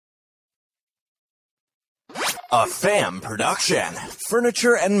A FAM production.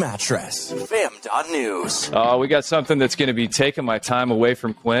 Furniture and mattress. FAM.news. We got something that's going to be taking my time away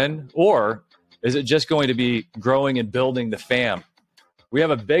from Quinn, or is it just going to be growing and building the FAM? We have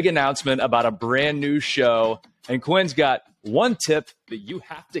a big announcement about a brand new show, and Quinn's got one tip that you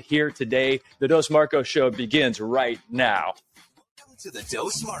have to hear today. The Dos Marcos Show begins right now. To the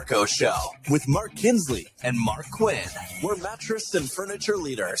Dos Marcos Show with Mark Kinsley and Mark Quinn, where mattress and furniture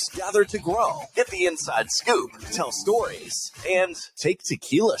leaders gather to grow, get the inside scoop, tell stories, and take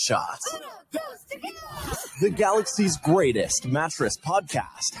tequila shots. The galaxy's greatest mattress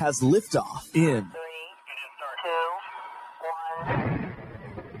podcast has liftoff in 3,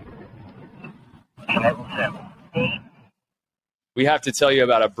 2, 1. 7, 8. We have to tell you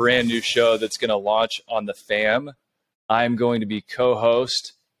about a brand new show that's going to launch on the FAM. I'm going to be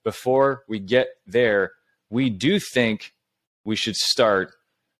co-host. Before we get there, we do think we should start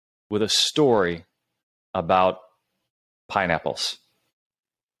with a story about pineapples.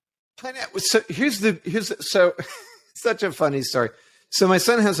 Pineapple. So so such a funny story. So my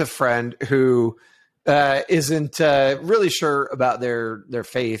son has a friend who isn't really sure about their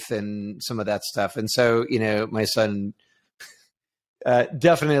faith and some of that stuff, and so my son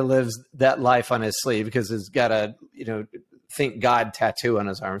definitely lives that life on his sleeve because he's got a, thank God tattoo on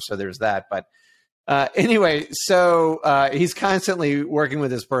his arm. So there's that. But anyway, so he's constantly working with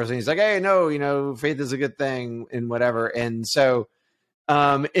this person. He's like, hey, no, faith is a good thing and whatever. And so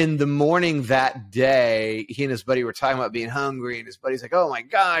in the morning that day, he and his buddy were talking about being hungry. And his buddy's like, oh my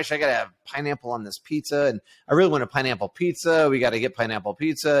gosh, I got to have pineapple on this pizza. And I really want a pineapple pizza. We got to get pineapple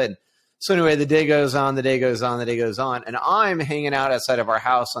pizza. And so anyway, the day goes on, and I'm hanging out outside of our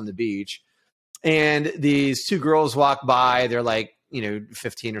house on the beach, and these two girls walk by. They're like,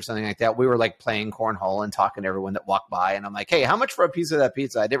 15 or something like that. We were like playing cornhole and talking to everyone that walked by, and I'm like, hey, how much for a piece of that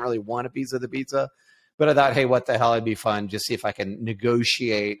pizza? I didn't really want a piece of the pizza, but I thought, hey, what the hell, it'd be fun just see if I can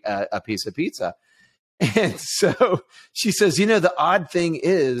negotiate a piece of pizza. And so she says, the odd thing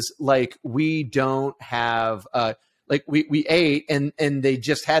is, like, we don't have like we ate and they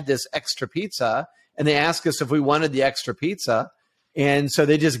just had this extra pizza and they asked us if we wanted the extra pizza. And so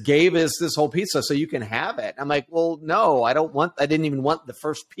they just gave us this whole pizza so you can have it. I'm like, well, no, I didn't even want the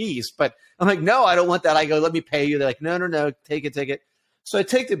first piece, but I'm like, no, I don't want that. I go, let me pay you. They're like, no, take it. So I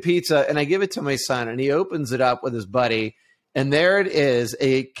take the pizza and I give it to my son and he opens it up with his buddy. And there it is,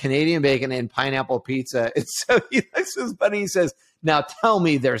 a Canadian bacon and pineapple pizza. And so he looks at his buddy and he says, now tell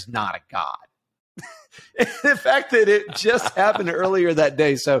me there's not a God. The fact that it just happened earlier that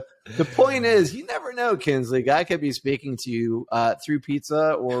day. So the point is, you never know, Kinsley. God could be speaking to you through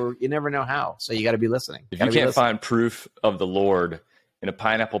pizza, or you never know how. So you got to be listening. If you can't find proof of the Lord in a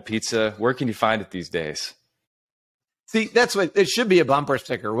pineapple pizza, where can you find it these days? See, that's what it should be, a bumper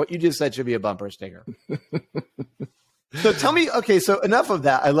sticker. What you just said should be a bumper sticker. So tell me, okay, so enough of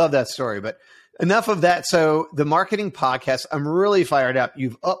that. I love that story, but enough of that. So the marketing podcast, I'm really fired up.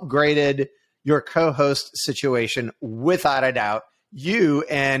 You've upgraded your co-host situation without a doubt. You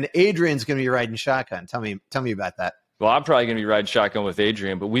and Adrian's going to be riding shotgun. Tell me about that. Well, I'm probably going to be riding shotgun with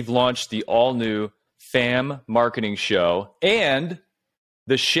Adrian, but we've launched the all-new FAM marketing show and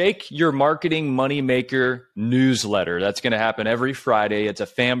the Shake Your Marketing Moneymaker newsletter. That's going to happen every Friday. It's a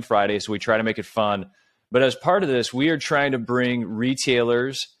FAM Friday, so we try to make it fun. But as part of this, we are trying to bring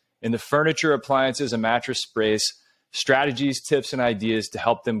retailers in the furniture, appliances, and mattress space strategies, tips, and ideas to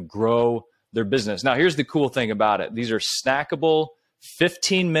help them grow their business. Now, here's the cool thing about it. These are snackable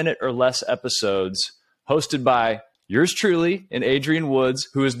 15-minute or less episodes hosted by yours truly and Adrian Woods,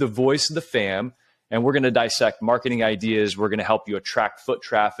 who is the voice of the FAM. And we're going to dissect marketing ideas. We're going to help you attract foot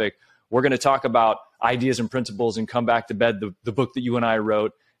traffic. We're going to talk about ideas and principles and Come Back to Bed, the book that you and I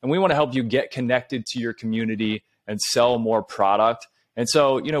wrote. And we want to help you get connected to your community and sell more product. And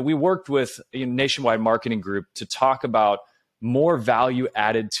so, we worked with a Nationwide Marketing Group to talk about more value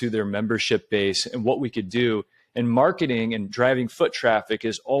added to their membership base and what we could do. And marketing and driving foot traffic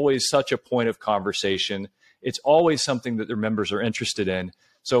is always such a point of conversation. It's always something that their members are interested in.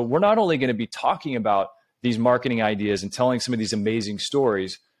 So we're not only going to be talking about these marketing ideas and telling some of these amazing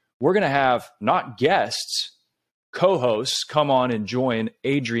stories, we're going to have not guests, co-hosts come on and join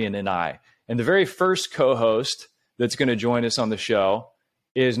Adrian and I. And the very first co-host that's going to join us on the show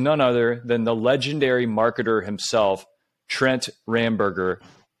is none other than the legendary marketer himself, Trent Ramberger,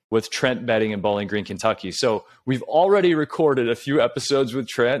 with Trent Betting in Bowling Green, Kentucky. So we've already recorded a few episodes with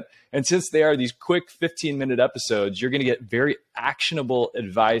Trent. And since they are these quick 15-minute episodes, you're going to get very actionable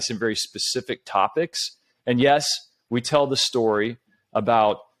advice and very specific topics. And yes, we tell the story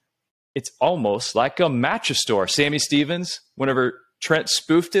about it's almost like a mattress store. Sammy Stevens, whenever Trent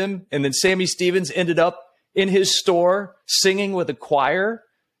spoofed him, and then Sammy Stevens ended up in his store singing with a choir.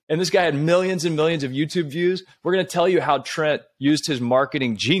 And this guy had millions and millions of YouTube views. We're going to tell you how Trent used his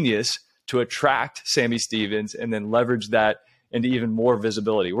marketing genius to attract Sammy Stevens and then leverage that into even more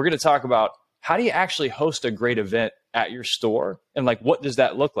visibility. We're going to talk about how do you actually host a great event at your store, and like what does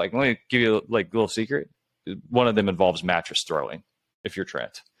that look like? Let me give you like a little secret. One of them involves mattress throwing if you're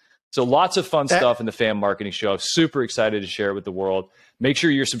Trent. So lots of fun stuff in the FAM Marketing Show. Super excited to share it with the world. Make sure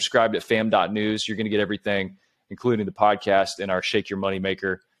you're subscribed at fam.news. You're going to get everything, including the podcast and our Shake Your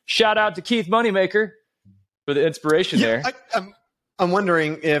Moneymaker. Shout out to Keith Moneymaker for the inspiration there. I'm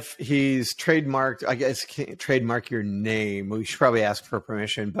wondering if he's trademarked, I guess, trademark your name. We should probably ask for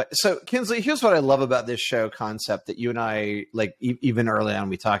permission. But so, Kinsley, here's what I love about this show concept that you and I, like, even early on,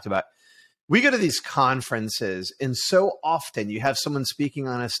 we talked about. We go to these conferences, and so often you have someone speaking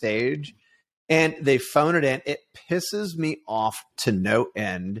on a stage, and they phone it in. It pisses me off to no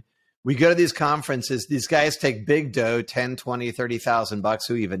end. We go to these conferences. These guys take big dough, 10, 20, 30,000 bucks,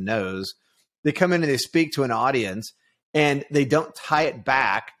 who even knows. They come in and they speak to an audience, and they don't tie it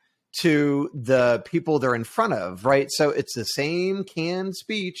back to the people they're in front of, right? So it's the same canned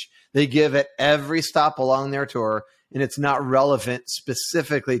speech they give at every stop along their tour, and it's not relevant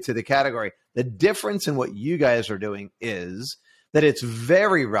specifically to the category. The difference in what you guys are doing is that it's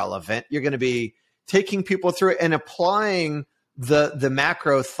very relevant. You're going to be taking people through it and applying the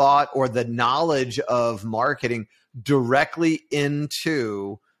macro thought or the knowledge of marketing directly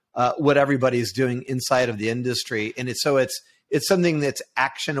into what everybody's doing inside of the industry. And it's something that's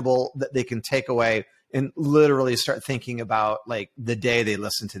actionable that they can take away and literally start thinking about like the day they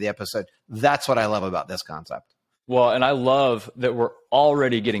listen to the episode. That's what I love about this concept. Well, and I love that we're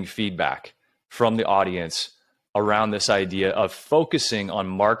already getting feedback from the audience around this idea of focusing on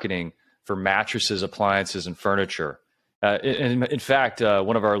marketing for mattresses, appliances, and furniture. In fact,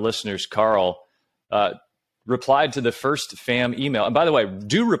 one of our listeners, Carl, replied to the first FAM email. And by the way,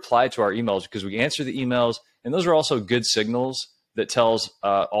 do reply to our emails because we answer the emails. And those are also good signals that tells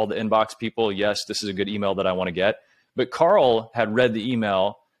all the inbox people, yes, this is a good email that I want to get. But Carl had read the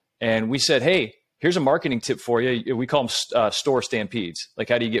email and we said, hey, here's a marketing tip for you. We call them store stampedes. Like,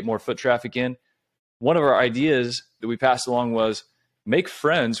 how do you get more foot traffic in? One of our ideas that we passed along was make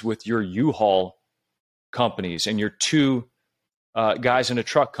friends with your U-Haul companies and your two guys in a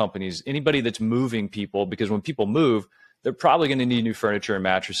truck companies, anybody that's moving people, because when people move, they're probably going to need new furniture and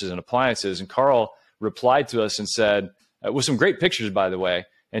mattresses and appliances. And Carl replied to us and said, with some great pictures, by the way,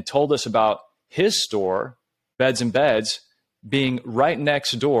 and told us about his store, Beds and Beds, being right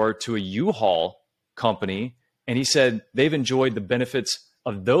next door to a U-Haul company. And he said they've enjoyed the benefits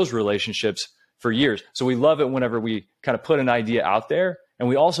of those relationships for years. So we love it whenever we kind of put an idea out there. And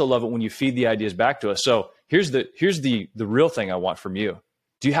we also love it when you feed the ideas back to us. So here's the real thing I want from you.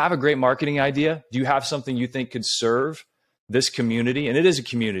 Do you have a great marketing idea? Do you have something you think could serve this community? And it is a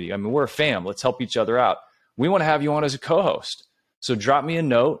community. I mean, we're a fam. Let's help each other out. We want to have you on as a co-host. So drop me a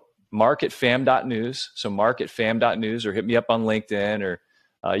note, mark@fam.news. So mark@fam.news, or hit me up on LinkedIn, or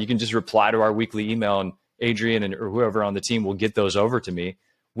you can just reply to our weekly email, and Adrian or whoever on the team will get those over to me.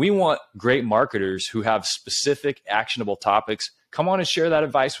 We want great marketers who have specific actionable topics. Come on and share that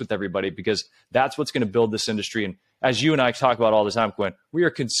advice with everybody, because that's what's going to build this industry. And as you and I talk about all the time, Quinn, we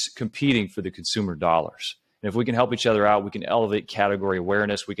are competing for the consumer dollars. And if we can help each other out, we can elevate category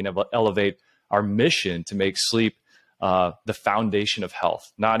awareness. We can elevate our mission to make sleep the foundation of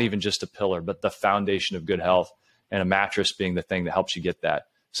health, not even just a pillar, but the foundation of good health, and a mattress being the thing that helps you get that.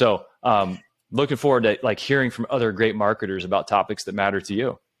 So looking forward to like hearing from other great marketers about topics that matter to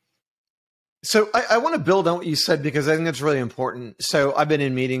you. So I want to build on what you said, because I think it's really important. So I've been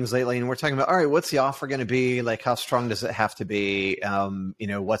in meetings lately and we're talking about, all right, what's the offer going to be? Like, how strong does it have to be?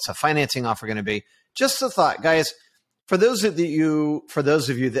 What's a financing offer going to be? Just a thought, guys, for those of you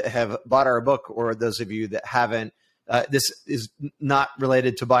that have bought our book, or those of you that haven't, this is not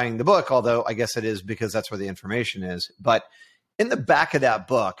related to buying the book, although I guess it is, because that's where the information is. But in the back of that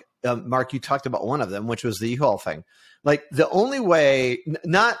book, Mark, you talked about one of them, which was the U-Haul thing. Like, the only way,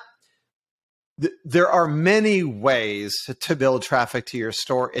 there are many ways to build traffic to your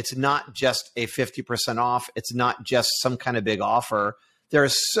store. It's not just a 50% off. It's not just some kind of big offer. There are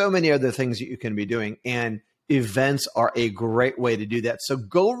so many other things that you can be doing, and events are a great way to do that. So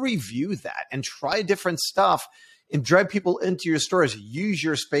go review that and try different stuff and drive people into your stores. Use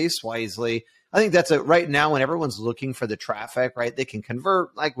your space wisely. I think that's right now, when everyone's looking for the traffic, right? They can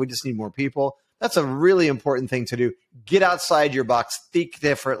convert, like, we just need more people. That's a really important thing to do. Get outside your box, think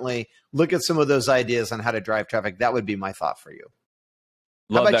differently, look at some of those ideas on how to drive traffic. That would be my thought for you.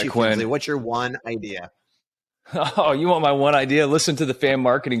 Love How about that, you, Quinn? Kinsley? What's your one idea? Oh, you want my one idea? Listen to the Fam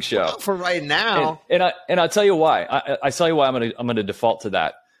Marketing Show. Well, for right now. And I'll tell you why. I tell you why I'm gonna default to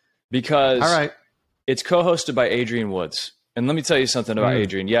that, because All right. it's co-hosted by Adrienne Woods. And let me tell you something about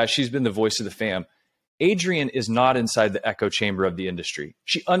Adrienne. Yeah, she's been the voice of the fam. Adrienne is not inside the echo chamber of the industry.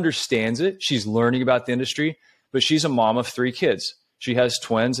 She understands it. She's learning about the industry, but she's a mom of 3 kids. She has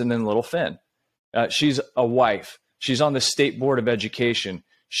twins and then little Finn. She's a wife. She's on the State Board of Education.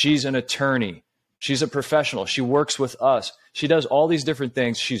 She's an attorney. She's a professional. She works with us. She does all these different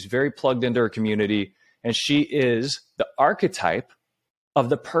things. She's very plugged into her community, and she is the archetype of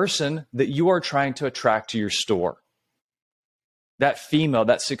the person that you are trying to attract to your store. That female,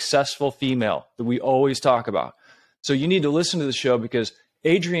 that successful female that we always talk about. So you need to listen to the show, because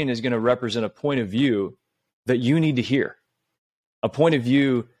Adrienne is going to represent a point of view that you need to hear, a point of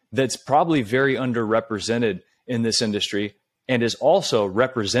view that's probably very underrepresented in this industry and is also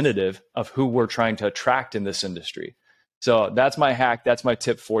representative of who we're trying to attract in this industry. So that's my hack. That's my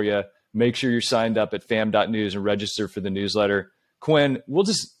tip for you. Make sure you're signed up at fam.news and register for the newsletter. Quinn,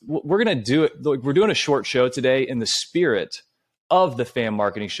 we're going to do it. We're doing a short show today in the spirit of the Fam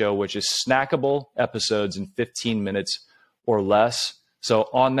Marketing Show, which is snackable episodes in 15 minutes or less. So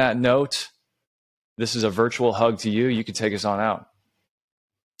on that note, this is a virtual hug to you. You can take us on out.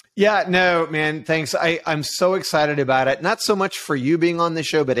 Yeah, no, man, thanks. I'm so excited about it. Not so much for you being on the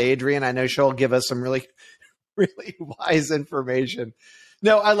show, but Adrienne, I know she'll give us some really, really wise information.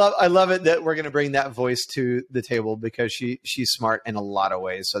 No, I love it that we're going to bring that voice to the table, because she's smart in a lot of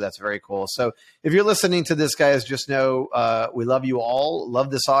ways. So that's very cool. So if you're listening to this, guys, just know we love you all.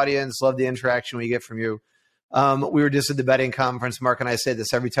 Love this audience. Love the interaction we get from you. We were just at the betting conference. Mark and I say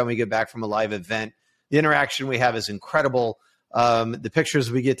this every time we get back from a live event. The interaction we have is incredible. The pictures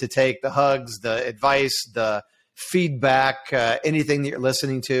we get to take, the hugs, the advice, the feedback, anything that you're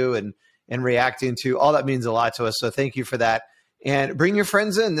listening to and reacting to, all that means a lot to us. So thank you for that. And bring your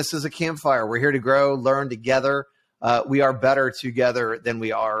friends in. This is a campfire. We're here to grow, learn together. We are better together than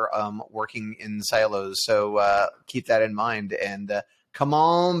we are working in silos. So keep that in mind. And come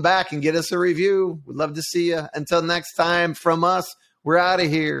on back and get us a review. We'd love to see you. Until next time, from us, we're out of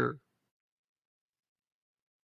here.